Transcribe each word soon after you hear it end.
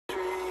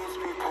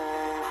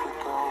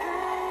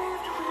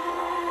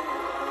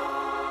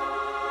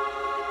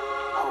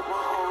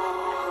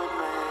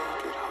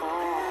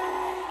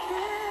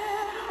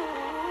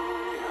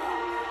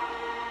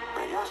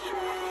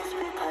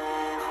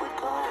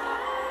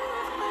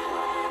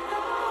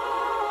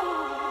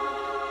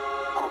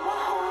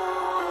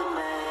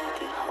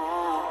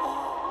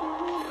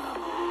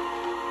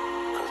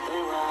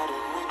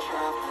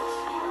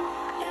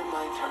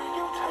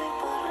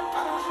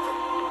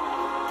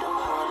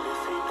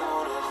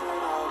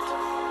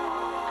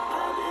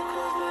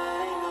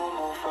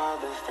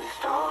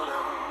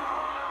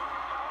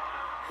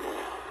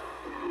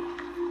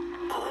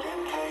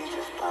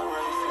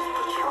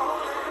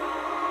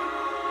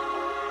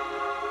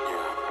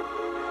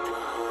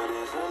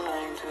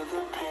the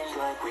pins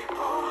like we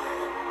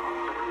bowling.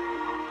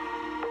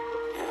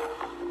 Yeah.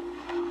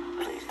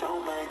 Please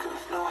don't make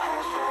us no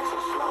hashtags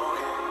or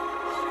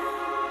slogans.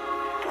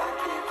 Black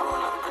people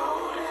are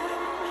golden.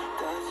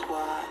 That's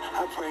why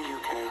I pray you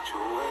catch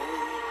a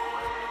wave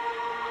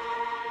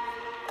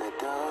that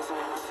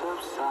doesn't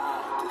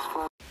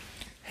subside.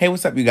 Hey,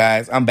 what's up, you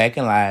guys? I'm back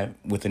in live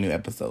with a new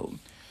episode.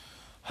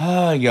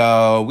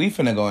 Y'all, we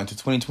finna go into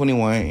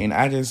 2021, and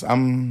I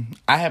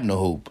have no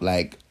hope.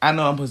 Like, I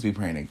know I'm supposed to be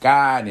praying to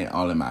God and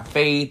all in my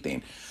faith,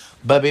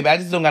 but baby, I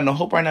just don't got no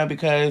hope right now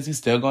because he's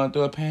still going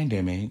through a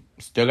pandemic.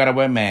 Still gotta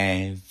wear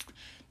masks.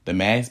 The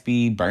mask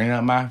be burning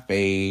up my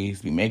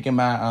face, be making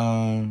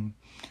my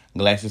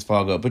glasses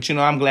fog up. But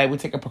I'm glad we're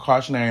taking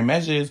precautionary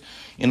measures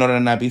in order to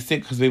not be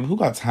sick. Because baby, who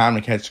got time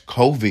to catch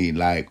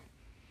COVID?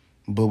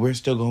 But we're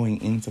still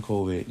going into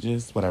COVID.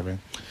 Just whatever.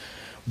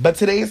 But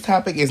today's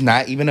topic is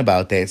not even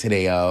about that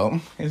today,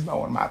 y'all. It's not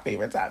one of my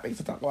favorite topics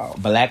to talk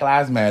about. Black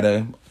Lives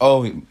Matter.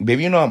 Oh,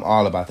 baby, I'm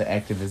all about the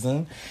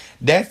activism.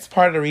 That's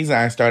part of the reason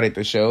I started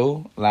the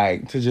show.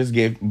 To just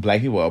give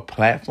black people a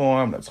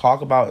platform to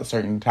talk about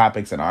certain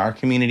topics in our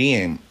community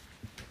and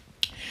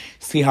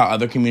see how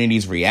other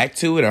communities react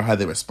to it or how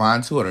they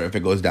respond to it or if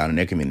it goes down in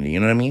their community. You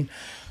know what I mean?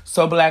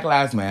 So Black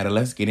Lives Matter.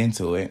 Let's get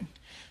into it.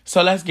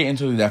 So let's get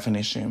into the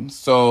definition.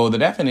 So the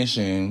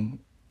definition,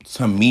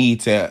 to me,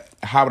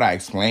 how would I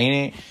explain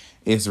it?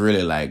 It's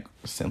really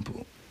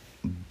simple.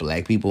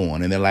 Black people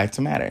wanting their life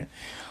to matter.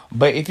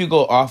 But if you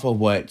go off of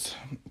what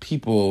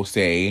people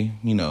say,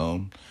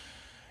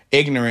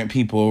 ignorant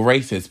people,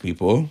 racist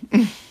people,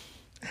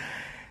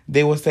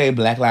 they will say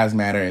Black Lives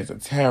Matter is a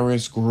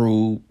terrorist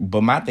group.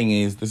 But my thing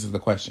is, this is the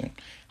question.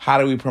 How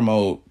do we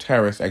promote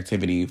terrorist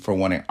activity for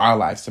wanting our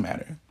lives to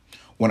matter?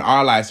 When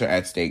our lives are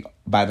at stake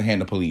by the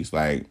hand of police,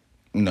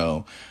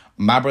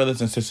 my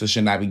brothers and sisters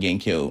should not be getting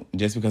killed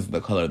just because of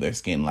the color of their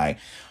skin.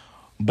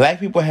 Black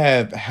people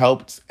have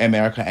helped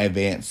America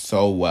advance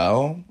so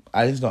well.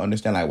 I just don't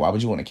understand, why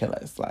would you want to kill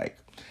us?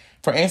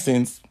 For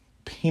instance,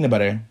 peanut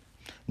butter.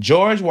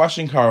 George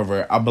Washington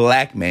Carver, a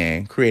black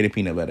man, created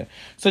peanut butter.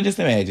 So just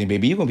imagine,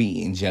 baby, you're going to be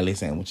eating jelly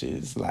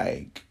sandwiches.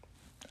 I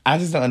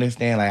just don't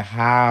understand,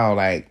 how,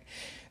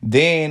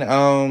 Then,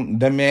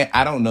 the man,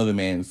 I don't know the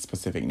man's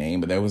specific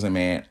name, but there was a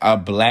man, a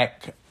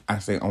black, I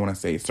want to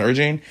say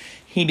surgeon.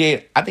 He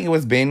did, I think it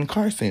was Ben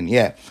Carson.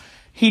 Yeah.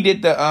 He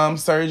did the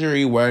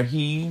surgery where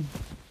he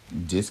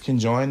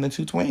disconjoined the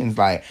two twins.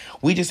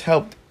 We just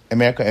helped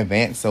America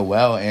advance so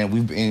well, and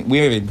we've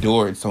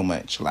endured so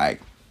much,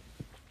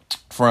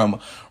 from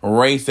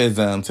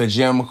racism to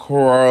Jim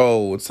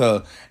Crow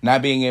to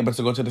not being able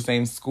to go to the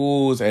same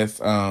schools as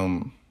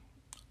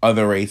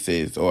other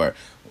races or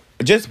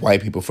just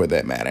white people for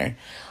that matter.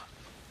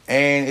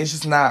 And it's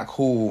just not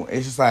cool.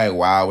 It's just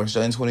wow, we're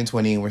still in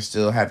 2020. We're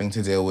still having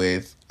to deal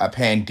with a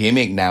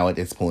pandemic now at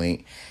this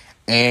point.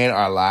 And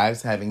our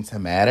lives having to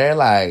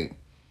matter.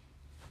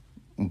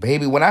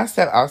 Baby, when I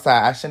step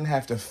outside, I shouldn't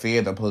have to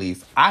fear the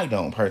police. I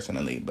don't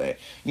personally. But,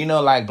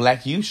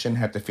 black youth shouldn't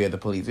have to fear the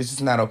police. It's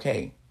just not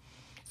okay.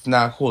 It's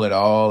not cool at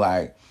all.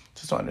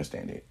 Just don't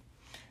understand it.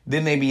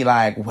 Then they be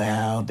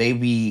well, they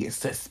be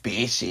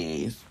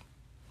suspicious.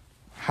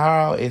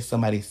 How is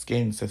somebody's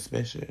skin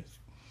suspicious?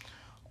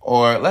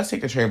 Or let's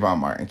take the Trayvon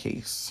Martin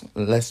case.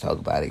 Let's talk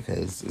about it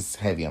because it's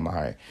heavy on my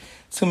heart.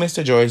 To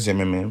Mr. George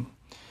Zimmerman,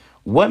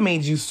 what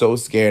made you so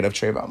scared of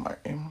Trayvon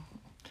Martin?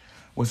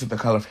 Was it the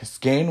color of his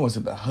skin? Was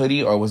it the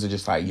hoodie? Or was it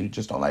just you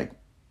just don't like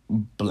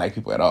black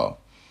people at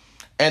all?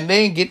 And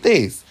then get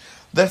this.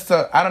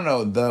 I don't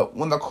know.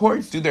 When the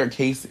courts do their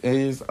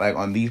cases,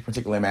 on these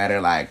particular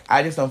matter,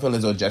 I just don't feel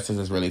as though justice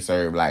is really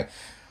served.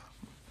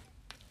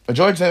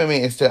 George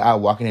Zimmerman is still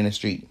out walking in the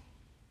street.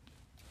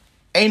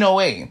 Ain't no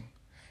way.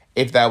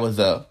 If that was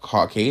a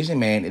Caucasian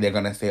man, they're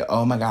going to say,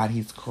 oh my God,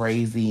 he's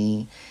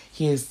crazy.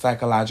 He has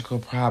psychological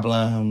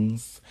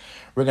problems.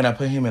 We're going to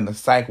put him in the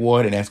psych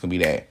ward and that's going to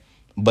be that.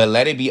 But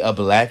let it be a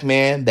black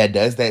man that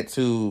does that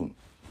to,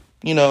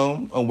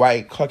 a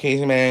white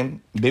Caucasian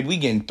man. Baby, we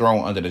getting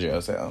thrown under the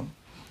jail cell.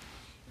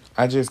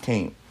 I just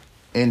can't.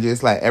 And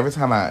just every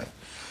time I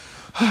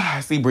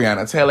see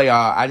Breonna Taylor,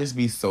 y'all, I just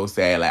be so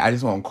sad. I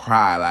just want to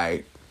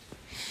cry.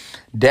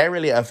 That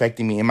really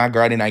affected me. And my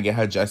girl did not get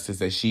her justice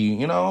that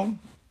she,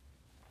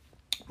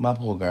 my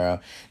poor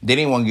girl. They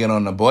didn't want to get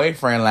on the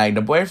boyfriend.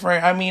 The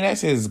boyfriend,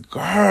 that's his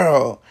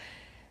girl.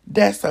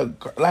 That's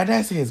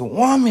his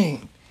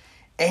woman.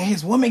 And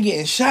his woman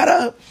getting shot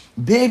up.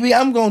 Baby,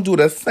 I'm going to do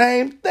the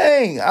same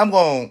thing.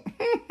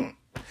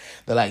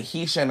 They're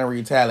he shouldn't have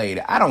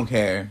retaliated. I don't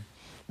care.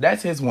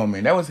 That's his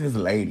woman. That was his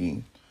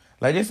lady.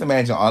 Just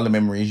imagine all the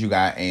memories you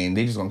got and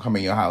they just going to come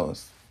in your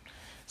house.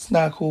 It's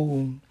not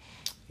cool.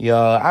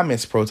 Y'all, I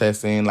miss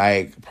protesting.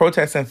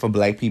 Protesting for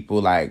black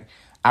people, I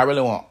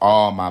really want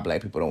all my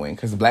black people to win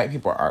because black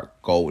people are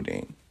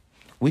golden.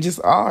 We just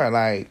are.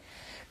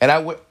 And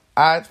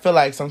I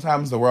feel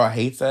sometimes the world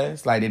hates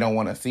us. They don't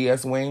want to see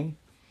us win.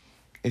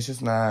 It's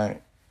just not,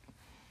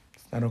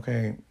 it's not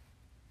okay.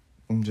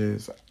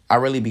 I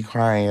really be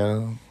crying,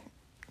 yo.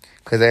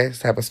 Because that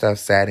type of stuff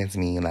saddens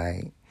me.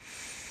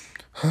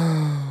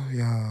 Oh,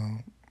 y'all.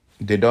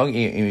 Don't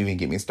even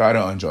get me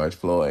started on George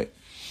Floyd.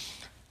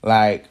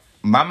 Like,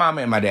 my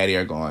mama and my daddy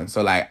are gone.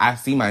 So, like, I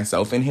see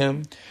myself in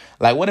him.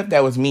 Like, what if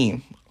that was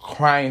me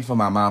crying for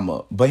my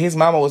mama? But his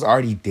mama was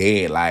already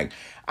dead. Like,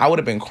 I would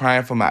have been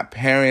crying for my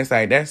parents.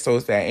 Like, that's so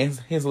sad. And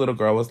his little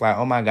girl was like,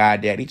 oh, my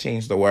God, daddy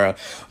changed the world.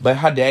 But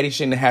her daddy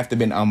shouldn't have to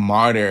been a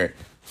martyr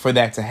for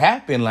that to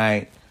happen.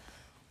 Like,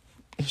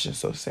 it's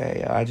just so sad,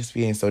 y'all. I just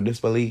be in so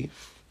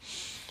disbelief.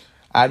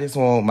 I just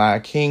want my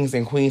kings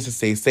and queens to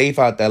stay safe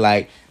out there.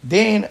 Like,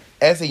 then,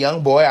 as a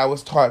young boy, I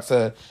was taught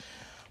to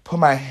put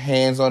my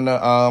hands on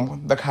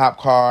the cop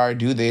car,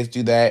 do this,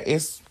 do that.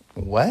 It's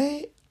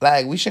what?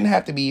 Like, we shouldn't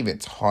have to be even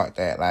taught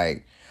that.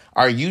 Like,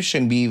 our youth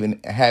shouldn't be even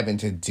having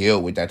to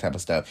deal with that type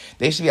of stuff.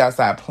 They should be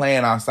outside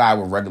playing outside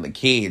with regular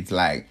kids.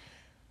 Like,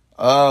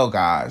 oh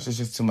gosh, it's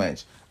just too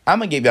much. I'm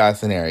gonna give y'all a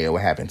scenario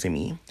what happened to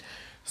me.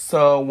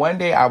 So one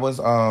day I was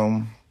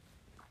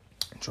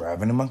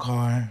driving in my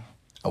car.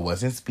 I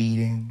wasn't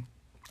speeding.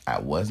 I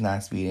was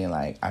not speeding,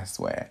 like, I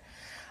swear.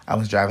 I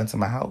was driving to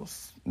my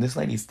house. This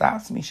lady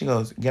stops me. She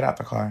goes, get out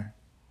the car.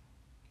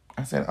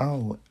 I said,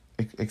 oh,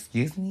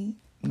 excuse me?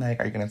 Like,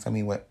 are you going to tell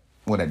me what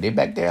I did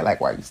back there? Like,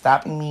 why are you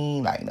stopping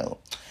me? Like, no.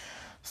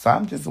 So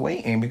I'm just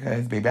waiting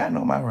because, baby, I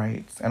know my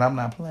rights and I'm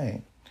not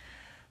playing.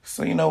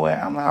 So you know what?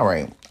 I'm all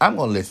right. I'm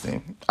going to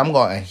listen. I'm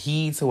going to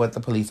heed to what the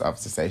police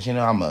officer says. You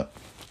know, I'm going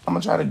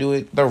to try to do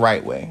it the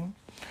right way.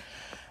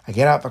 I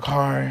get out the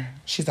car.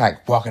 She's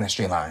like, walk in a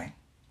straight line.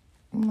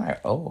 I'm like,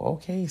 oh,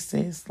 okay,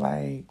 sis.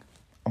 Like,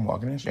 I'm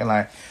walking in a straight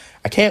line.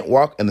 I can't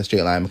walk in the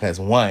straight line because,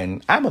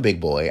 one, I'm a big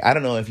boy. I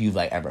don't know if you've,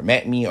 like, ever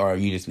met me or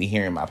you just be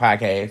hearing my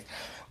podcast,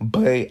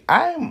 but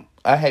I'm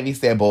a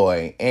heavy-set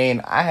boy,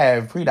 and I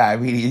have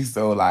prediabetes,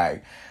 so,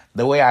 like,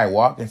 the way I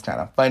walk is kind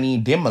of funny.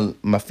 Then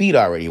my feet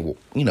already, you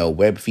know,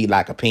 web feet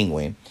like a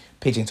penguin,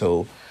 pigeon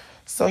toe.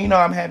 So, you know,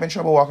 I'm having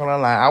trouble walking on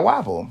the line. I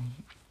wobble.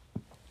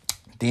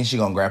 Then she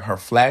gonna grab her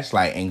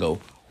flashlight and go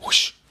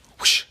whoosh,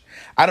 whoosh.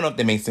 I don't know if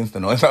that makes sense, the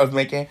noise I was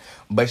making,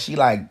 but she,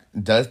 like,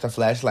 does the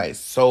flashlight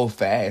so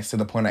fast to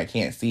the point I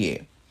can't see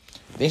it.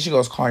 Then she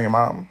goes, call your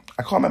mom.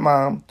 I call my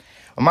mom.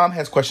 My mom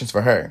has questions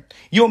for her.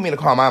 You want me to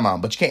call my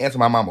mom, but you can't answer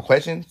my mom with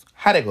questions?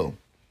 How'd it go?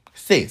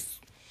 Sis.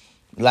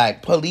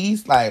 Like,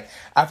 police, like,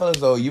 I feel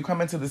as though you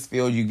come into this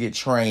field, you get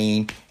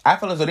trained. I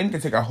feel as though they need to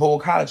take a whole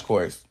college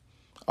course.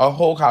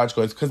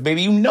 Because,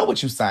 baby, you know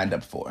what you signed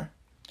up for.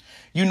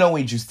 You know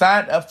what you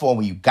signed up for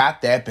when you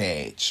got that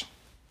badge.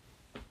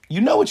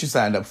 You know what you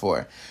signed up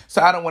for.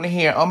 So I don't want to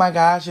hear, oh my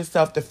gosh, it's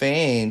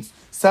self-defense.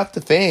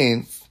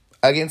 Self-defense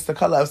against the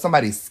color of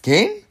somebody's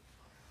skin?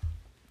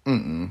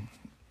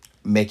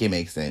 Make it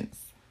make sense.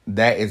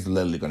 That is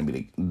literally going to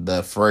be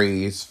the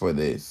phrase for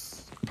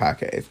this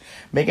podcast.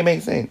 Make it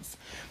make sense.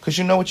 Because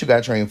you know what you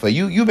got trained for.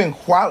 You've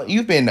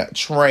been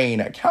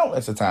trained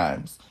countless of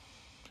times.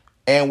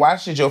 And why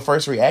should your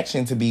first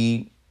reaction to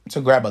be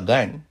to grab a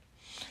gun?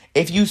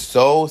 If you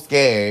so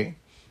scared,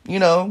 you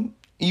know,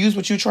 use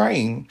what you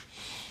train.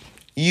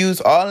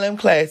 Use all them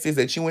classes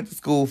that you went to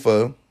school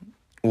for.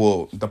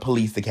 Well, the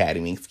police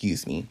academy,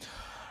 excuse me.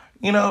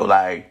 You know,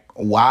 like,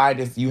 why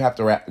does you have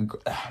to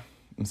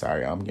I'm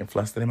sorry, I'm getting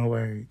flustered in my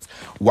words.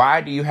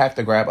 Why do you have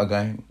to grab a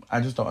gun?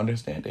 I just don't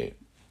understand it.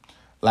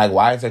 Like,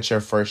 why is that your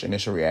first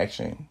initial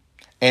reaction?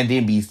 And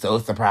then be so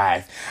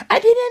surprised. I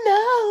didn't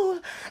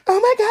know. Oh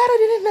my God, I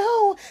didn't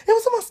know. It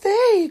was a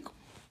mistake.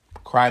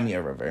 Cry me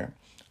a river.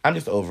 I'm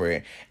just over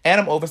it.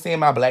 And I'm overseeing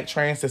my black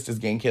trans sisters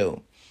getting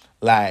killed.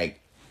 Like,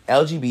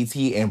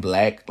 LGBT and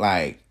black,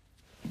 what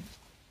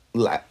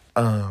am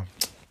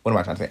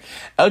I trying to say?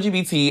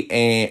 LGBT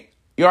and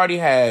you already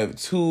have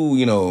two,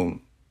 you know,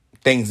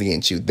 things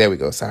against you. There we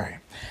go. Sorry.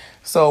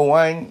 So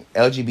one,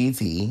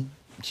 LGBTQ,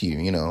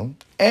 you know,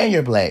 and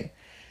you're black.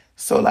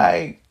 So,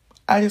 like,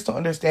 I just don't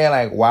understand,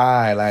 like,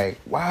 why? Like,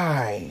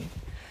 why?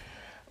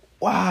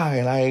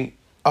 Why? Like,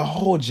 a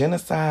whole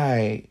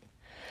genocide.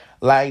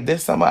 Like,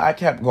 this summer, I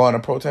kept going to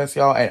protest,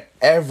 y'all, and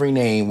every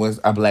name was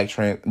a black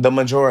trans, the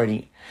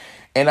majority.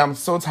 And I'm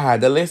so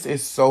tired. The list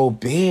is so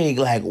big.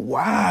 Like,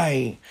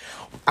 why?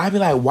 I be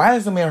like, why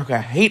does America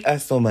hate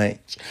us so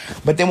much?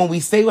 But then when we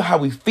say how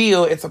we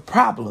feel, it's a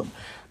problem.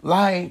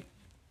 Like,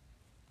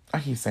 I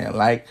keep saying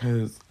like,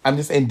 because I'm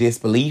just in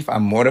disbelief.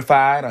 I'm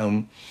mortified.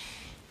 I'm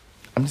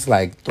just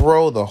like,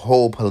 throw the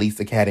whole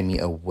police academy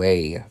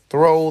away.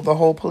 Throw the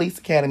whole police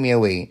academy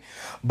away.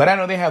 But I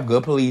know they have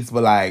good police,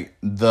 but, like,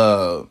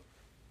 the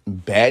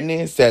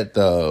badness that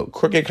the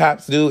crooked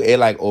cops do, it,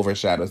 like,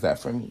 overshadows that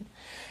for me.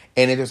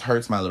 And it just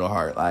hurts my little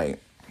heart. Like,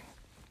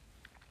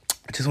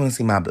 I just want to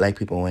see my black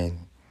people win.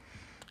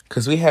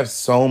 Because we have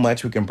so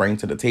much we can bring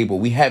to the table.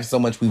 We have so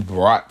much we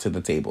brought to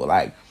the table.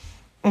 Like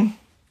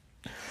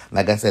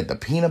I said, the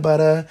peanut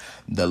butter,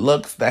 the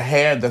looks, the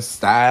hair, the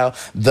style,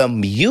 the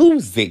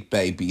music,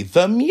 baby.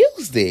 The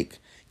music.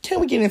 Can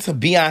we get into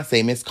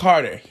Beyonce, Miss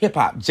Carter,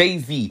 hip-hop,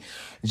 Jay-Z?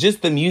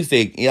 Just the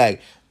music.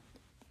 Like,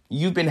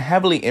 you've been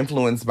heavily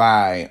influenced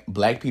by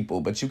black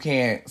people, but you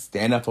can't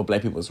stand up for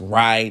black people's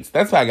rights.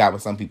 That's what I got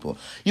with some people.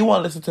 You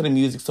want to listen to the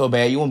music so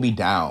bad, you won't be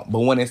down.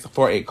 But when it's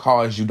for a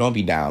cause, you don't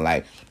be down.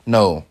 Like,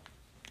 no,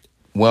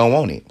 we don't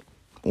want it.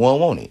 We don't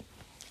want it.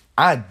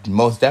 I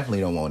most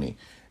definitely don't want it.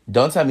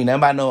 Don't tell me nothing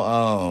about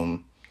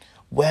no,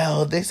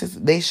 well, they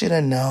should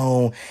have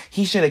known.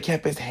 He should have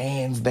kept his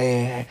hands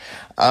there.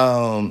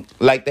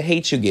 Like the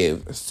hate you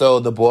give. So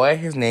the boy,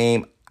 his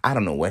name, I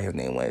don't know what his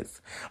name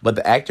was, but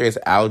the actor is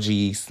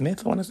Algie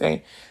Smith, I want to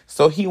say.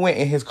 So he went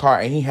in his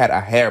car and he had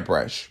a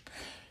hairbrush.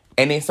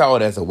 And they saw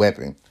it as a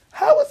weapon.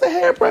 How is a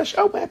hairbrush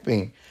a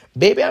weapon?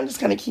 Baby, I'm just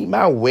going to keep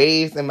my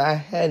waves and my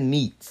hair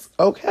neat,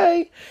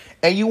 okay?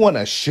 And you want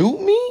to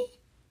shoot me?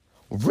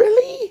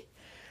 Really?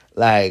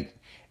 Like,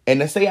 and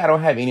to say I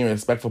don't have any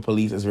respect for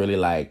police is really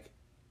like,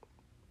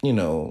 you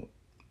know,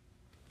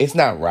 it's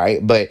not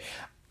right. But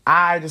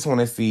I just want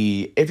to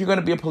see, if you're going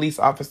to be a police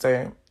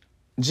officer,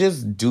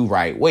 just do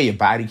right. Wear your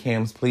body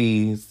cams,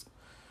 please.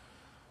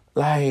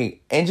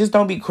 Like, and just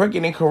don't be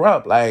crooked and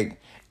corrupt. Like,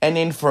 and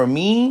then for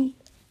me,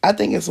 I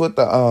think it's with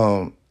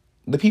the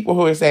people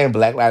who are saying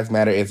Black Lives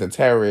Matter is a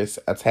terrorist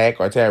attack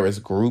or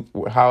terrorist group,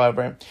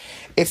 however,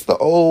 it's the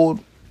old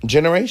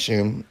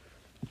generation.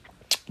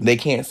 They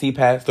can't see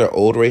past their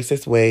old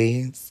racist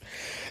ways.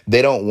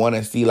 They don't want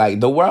to see, like,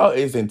 the world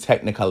is in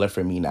Technicolor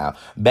for me now.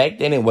 Back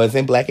then it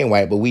wasn't black and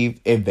white, but we've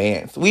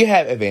advanced. We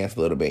have advanced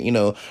a little bit. You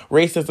know,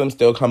 racism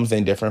still comes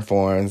in different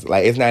forms.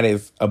 Like, it's not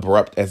as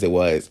abrupt as it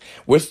was.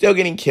 We're still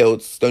getting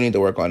killed. Still need to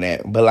work on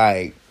that. But,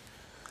 like,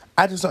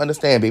 I just don't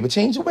understand, baby.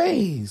 Change your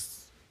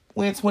ways.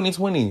 We're in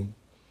 2020.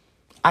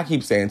 I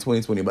keep saying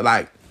 2020, but,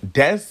 like,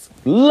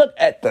 look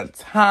at the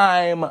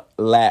time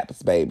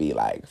lapse, baby.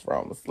 Like,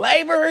 from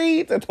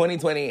slavery to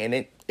 2020, and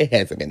it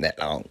hasn't been that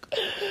long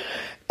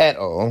at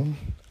all.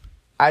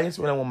 I just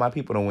really want my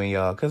people to win,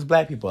 y'all, because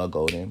black people are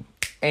golden.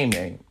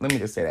 Amen. Let me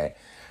just say that.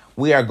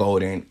 We are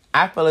golden.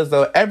 I feel as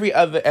though every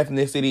other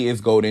ethnicity is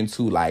golden,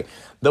 too. Like,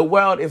 the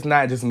world is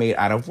not just made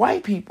out of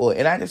white people,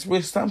 and I just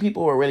wish some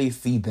people would really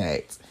see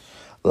that.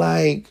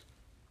 Like,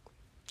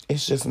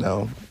 it's just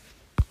no.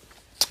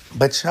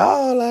 But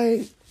y'all,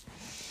 like,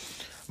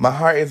 my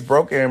heart is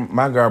broken.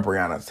 My girl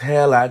Breonna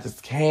Taylor, I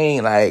just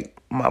can't.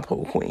 Like, my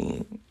poor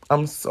queen.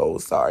 I'm so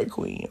sorry,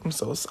 queen. I'm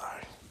so sorry.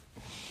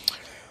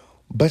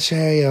 But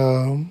yeah,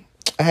 y'all,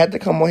 I had to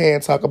come on here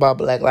and talk about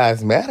Black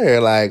Lives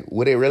Matter. Like,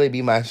 would it really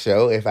be my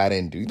show if I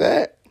didn't do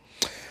that?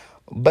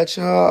 But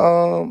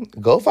y'all,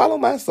 go follow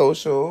my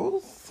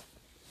socials.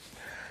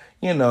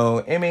 You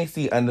know,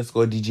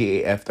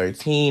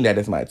 MAC_DGAF13. That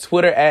is my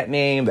Twitter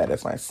 @name. That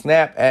is my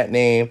Snap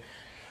 @name.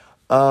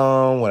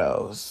 What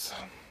else?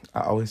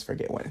 I always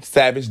forget one.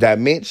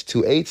 Savage.Mitch,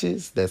 2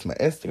 H's. That's my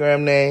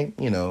Instagram name.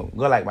 You know,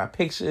 go like my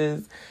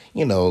pictures.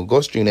 You know,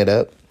 go stream it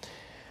up.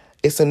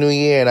 It's a new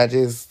year, and I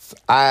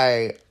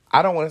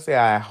don't want to say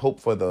I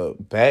hope for the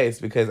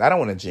best because I don't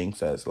want to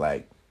jinx us.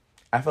 Like,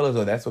 I feel as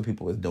though that's what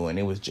people was doing.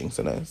 It was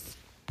jinxing us.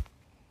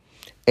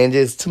 And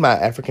just to my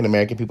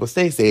African-American people,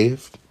 stay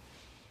safe.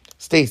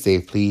 Stay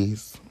safe,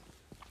 please.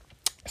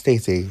 Stay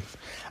safe.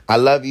 I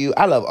love you.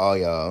 I love all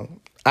y'all.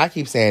 I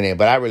keep saying it,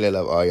 but I really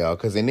love all y'all.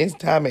 Because in this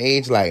time and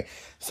age, like,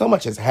 so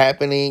much is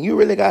happening. You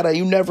really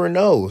you never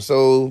know.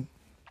 So,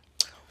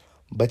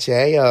 but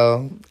yeah,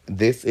 y'all.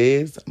 This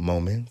is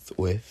Moments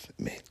with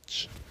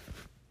Mitch.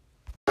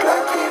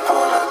 Black people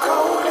are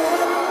golden.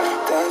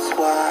 That's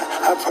why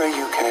I pray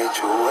you catch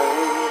a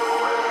wave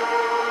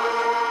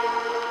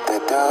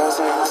that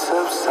doesn't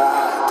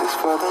subside. This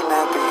for the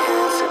nappy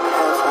heads in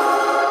heaven.